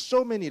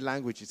so many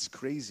languages, it's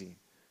crazy.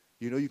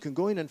 You know, you can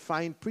go in and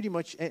find pretty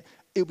much,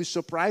 it would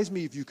surprise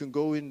me if you can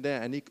go in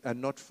there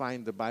and not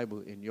find the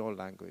Bible in your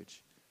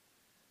language.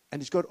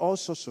 And it's got all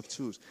sorts of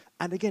tools.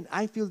 And again,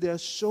 I feel they are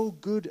so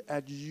good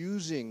at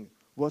using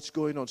what's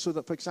going on. So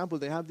that, for example,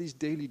 they have these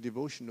daily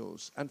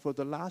devotionals. And for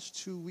the last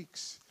 2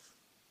 weeks,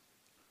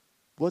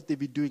 what they've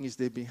been doing is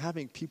they've been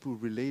having people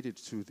related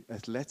to the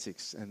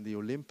athletics and the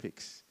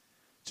Olympics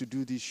to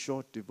do these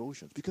short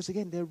devotions. Because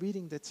again, they're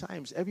reading the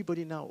times.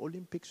 Everybody now,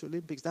 Olympics,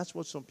 that's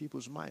what's on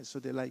people's minds. So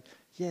they're like,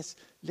 yes,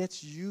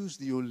 let's use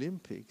the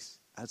Olympics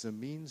as a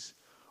means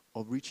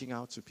of reaching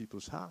out to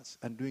people's hearts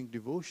and doing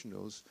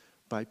devotionals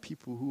by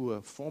people who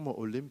are former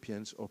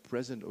Olympians or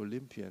present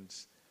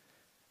Olympians.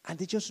 And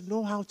they just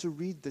know how to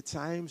read the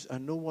times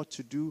and know what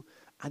to do.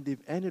 And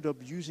they've ended up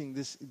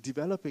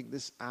developing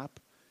this app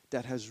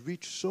that has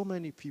reached so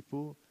many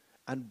people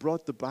and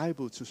brought the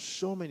Bible to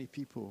so many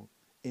people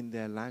in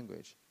their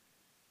language.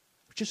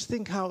 Just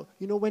think how,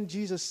 when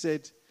Jesus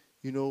said,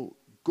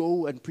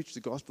 go and preach the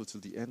gospel to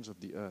the ends of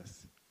the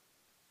earth.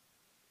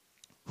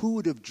 Who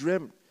would have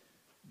dreamt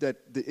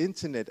that the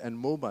internet and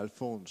mobile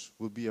phones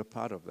would be a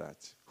part of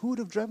that? Who would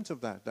have dreamt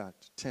of that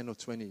 10 or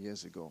 20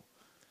 years ago?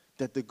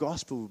 That the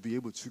gospel would be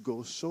able to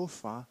go so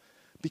far.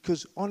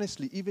 Because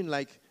honestly, even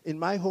like in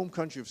my home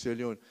country of Sierra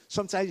Leone,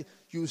 sometimes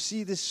you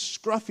see this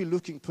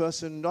scruffy-looking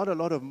person, not a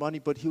lot of money,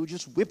 but he'll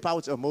just whip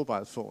out a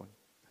mobile phone.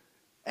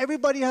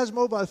 Everybody has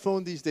mobile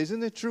phone these days,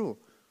 isn't it true?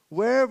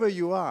 Wherever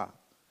you are,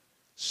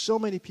 so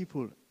many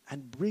people,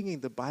 and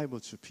bringing the Bible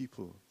to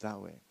people that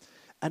way.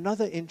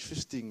 Another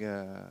interesting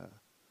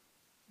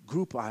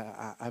group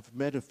I've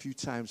met a few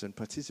times and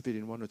participated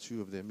in one or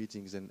two of their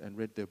meetings and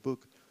read their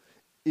book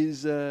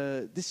is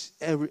this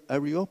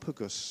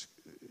Areopagus.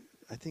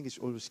 I think it's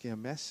always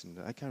Messon.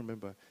 I can't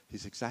remember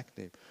his exact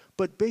name.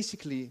 But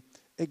basically,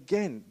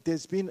 again,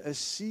 there's been a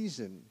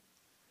season.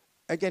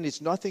 Again,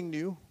 it's nothing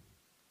new.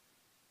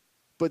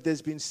 But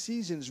there's been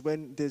seasons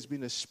when there's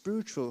been a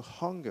spiritual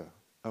hunger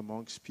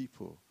amongst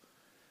people.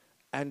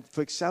 And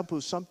for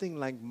example, something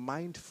like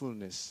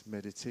mindfulness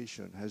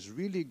meditation has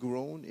really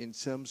grown in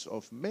terms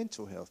of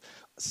mental health.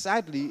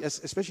 Sadly,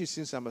 especially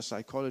since I'm a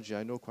psychologist,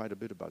 I know quite a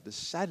bit about this.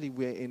 Sadly,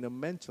 we're in a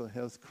mental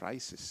health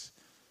crisis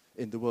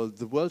in the world.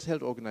 The World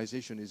Health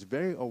Organization is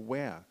very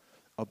aware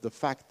of the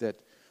fact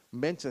that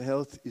mental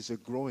health is a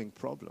growing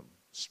problem.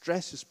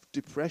 Stress,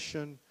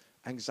 depression,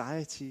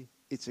 anxiety,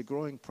 it's a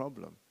growing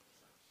problem.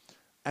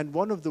 And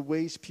one of the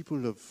ways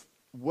people have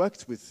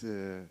worked with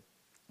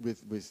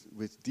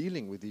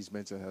dealing with these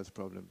mental health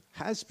problems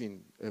has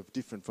been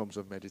different forms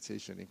of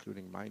meditation,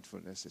 including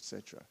mindfulness,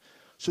 etc.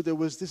 So there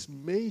was this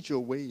major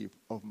wave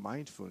of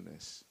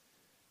mindfulness,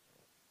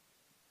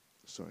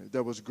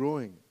 that was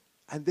growing.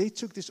 And they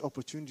took this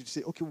opportunity to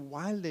say, okay,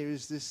 while there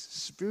is this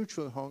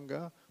spiritual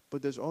hunger,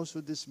 but there's also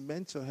this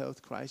mental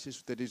health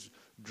crisis that is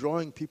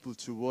drawing people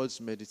towards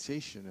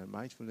meditation and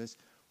mindfulness,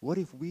 what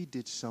if we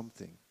did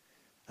something?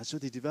 And so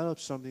they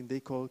developed something they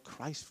call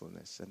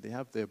Christfulness, and they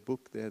have their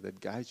book there that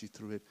guides you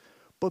through it.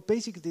 But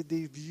basically,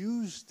 they've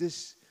used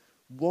this,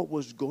 what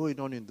was going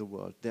on in the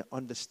world, their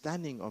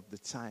understanding of the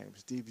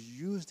times, they've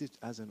used it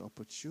as an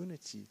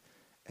opportunity,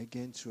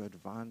 again, to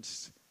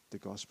advance the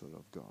gospel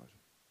of God.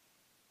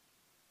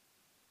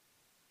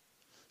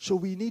 So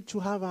we need to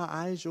have our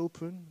eyes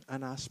open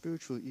and our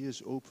spiritual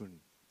ears open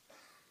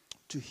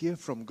to hear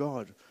from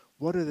God.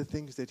 What are the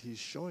things that He's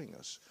showing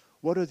us?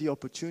 What are the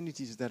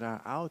opportunities that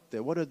are out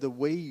there? What are the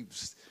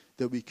waves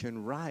that we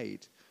can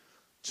ride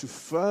to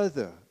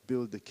further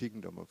build the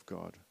kingdom of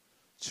God,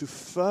 to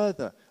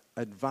further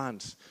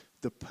advance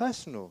the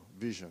personal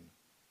vision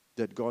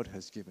that God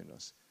has given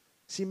us?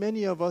 See,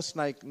 many of us,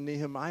 like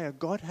Nehemiah,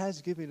 God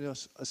has given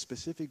us a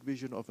specific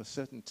vision of a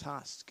certain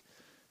task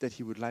that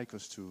He would like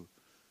us to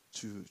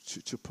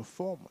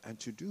perform and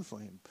to do for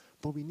Him.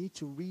 But we need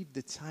to read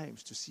the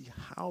times to see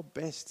how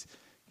best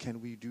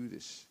can we do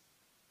this.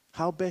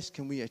 How best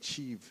can we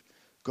achieve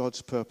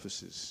God's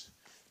purposes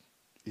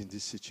in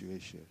this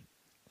situation?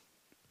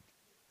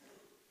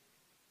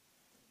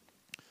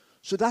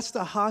 So that's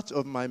the heart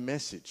of my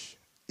message,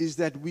 is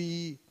that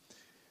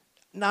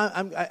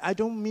I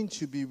don't mean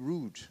to be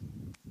rude.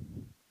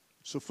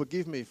 So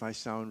forgive me if I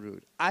sound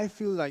rude. I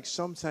feel like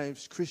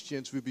sometimes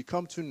Christians, we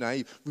become too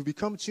naive. We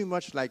become too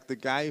much like the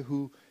guy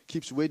who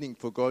keeps waiting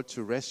for God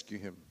to rescue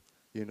him,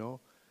 you know.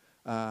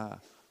 I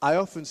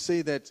often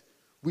say that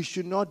it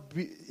should not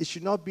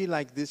be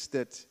like this,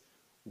 that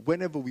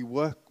whenever we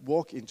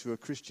walk into a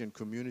Christian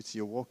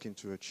community or walk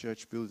into a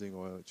church building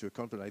or to a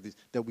conference like this,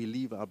 that we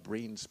leave our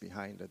brains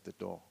behind at the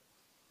door.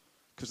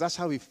 Because that's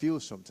how it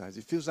feels sometimes.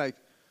 It feels like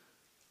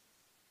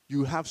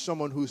you have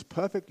someone who's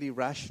perfectly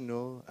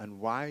rational and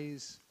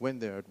wise when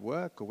they're at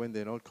work or when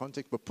they're in all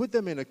context, but put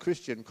them in a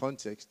Christian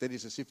context, that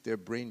is as if their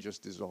brain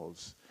just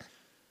dissolves.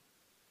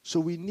 So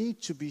we need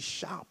to be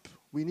sharp.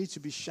 We need to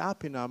be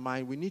sharp in our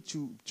mind. We need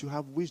to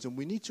have wisdom.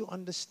 We need to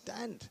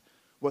understand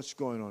what's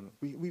going on.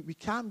 We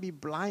can't be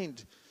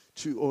blind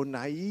to or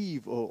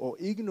naive or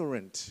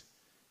ignorant,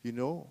 you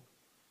know.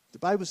 The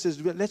Bible says,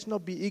 let's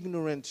not be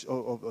ignorant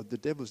of the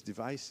devil's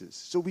devices.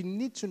 So we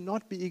need to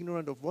not be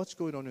ignorant of what's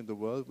going on in the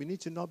world. We need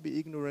to not be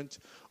ignorant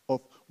of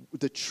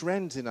the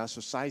trends in our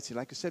society.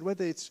 Like I said,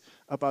 whether it's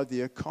about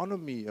the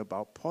economy,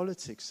 about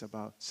politics,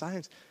 about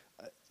science,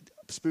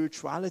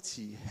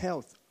 spirituality,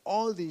 health,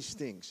 all these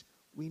things,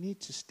 we need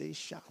to stay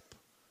sharp.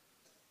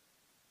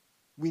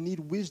 We need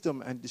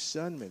wisdom and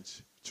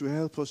discernment to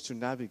help us to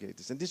navigate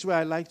this. And this is where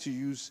I like to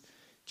use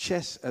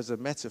chess as a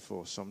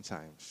metaphor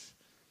sometimes,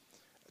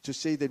 to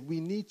say that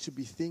we need to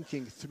be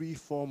thinking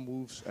 3-4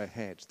 moves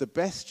ahead. The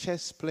best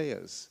chess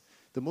players,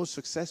 the most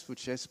successful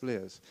chess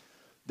players,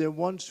 they're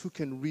ones who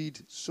can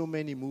read so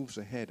many moves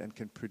ahead and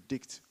can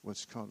predict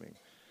what's coming.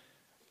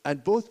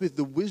 And both with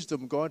the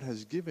wisdom God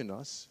has given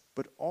us,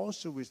 but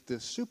also with the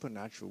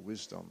supernatural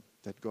wisdom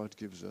that God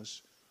gives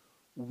us,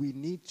 we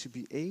need to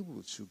be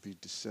able to be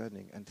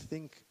discerning and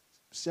think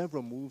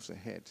several moves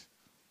ahead,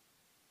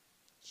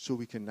 so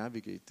we can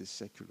navigate this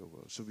secular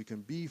world, so we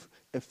can be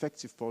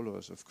effective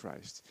followers of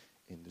Christ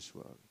in this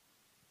world.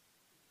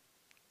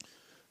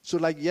 So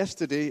like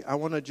yesterday, I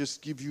want to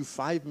just give you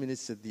 5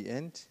 minutes at the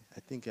end. I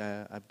think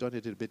I've done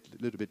it a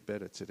little bit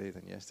better today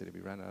than yesterday.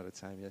 We ran out of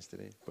time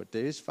yesterday. But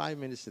there is 5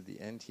 minutes at the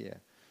end here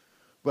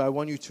where I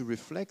want you to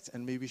reflect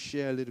and maybe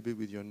share a little bit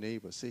with your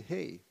neighbor. Say,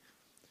 hey,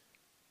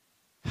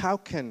 how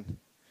can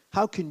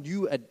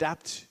you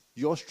adapt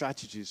your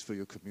strategies for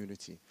your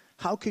community?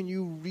 How can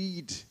you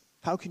read?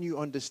 How can you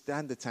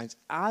understand the times?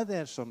 Are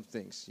there some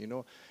things, you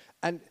know?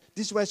 And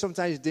this is why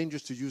sometimes it's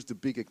dangerous to use the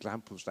big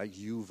examples like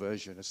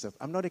YouVersion and stuff.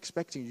 I'm not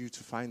expecting you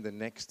to find the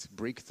next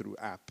breakthrough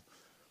app.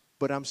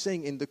 But I'm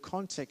saying in the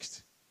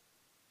context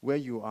where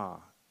you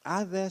are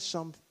there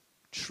some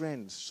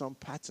trends, some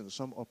patterns,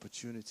 some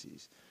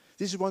opportunities?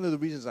 This is one of the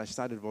reasons I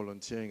started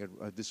volunteering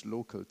at this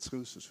local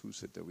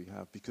trivselshuset that we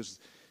have, because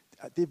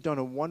they've done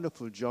a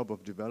wonderful job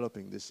of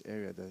developing this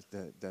area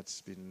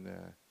that's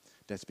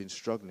been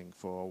struggling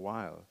for a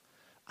while.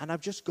 And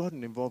I've just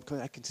gotten involved because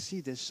I can see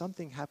there's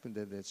something happened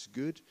there that's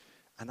good,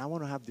 and I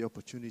want to have the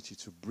opportunity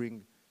to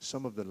bring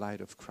some of the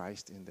light of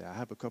Christ in there. I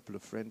have a couple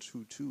of friends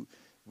who too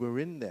were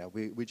in there.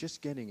 We're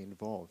just getting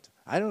involved.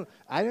 I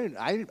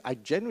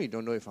generally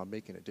don't know if I'm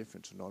making a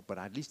difference or not, but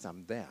at least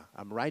I'm there.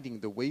 I'm riding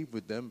the wave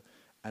with them,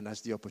 and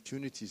as the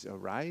opportunities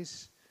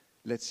arise,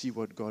 let's see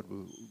what God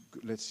will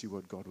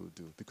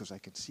do, because I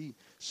can see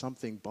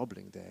something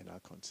bubbling there in our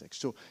context.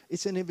 So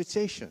it's an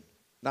invitation.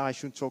 Now I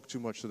shouldn't talk too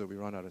much so that we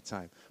run out of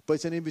time. But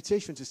it's an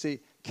invitation to say,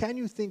 can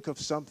you think of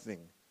something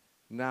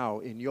now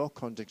in your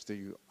context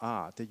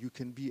that you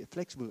can be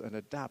flexible and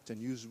adapt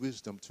and use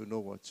wisdom to know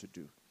what to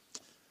do?